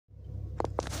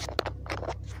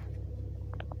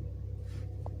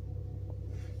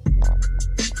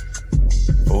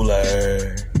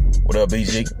What up,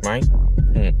 BG,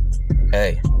 man?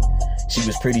 Hey, she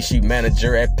was pretty, she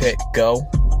manager at Petco.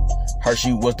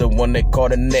 Hershey was the one they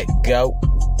called a net goat.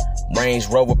 Range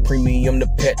Rover premium to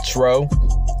Petro.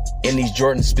 In these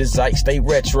Jordan Spizikes, stay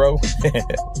retro.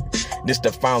 This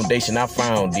the foundation I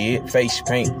found it. Face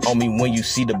paint on me when you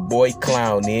see the boy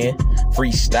clownin'.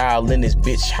 Freestyle in this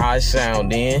bitch, high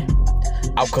soundin'.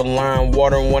 Alkaline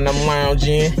water when I'm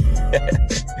lounging.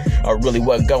 I really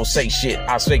wasn't gonna say shit.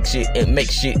 I fake shit and make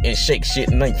shit and shake shit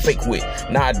and ain't fake with.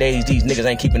 Nowadays, these niggas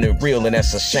ain't keeping it real and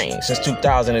that's a shame. Since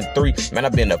 2003, man,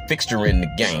 I've been a fixture in the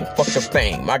game. Fuck the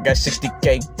fame. I got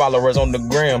 60K followers on the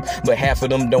gram, but half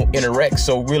of them don't interact.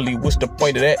 So really, what's the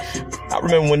point of that? I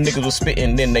remember when niggas was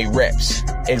spitting in they raps.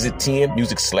 Exit 10,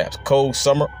 music slaps. Cold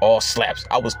summer, all slaps.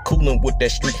 I was coolin' with that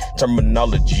street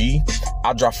terminology.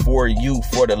 I drop for you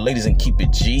for the ladies and keep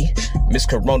it G. Miss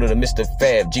Corona to Mr.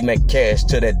 Fab, G Mac Cash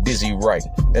to that Dizzy right.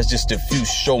 That's just a few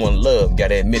showing love,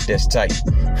 gotta admit that's tight.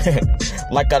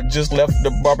 Like I just left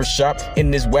the barbershop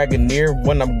in this Wagoneer.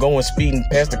 When I'm going speeding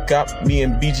past the cop, me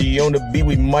and BG on the beat,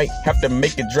 we might have to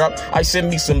make it drop. I send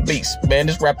me some beats, man,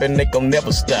 this rapping ain't gon'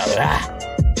 never stop.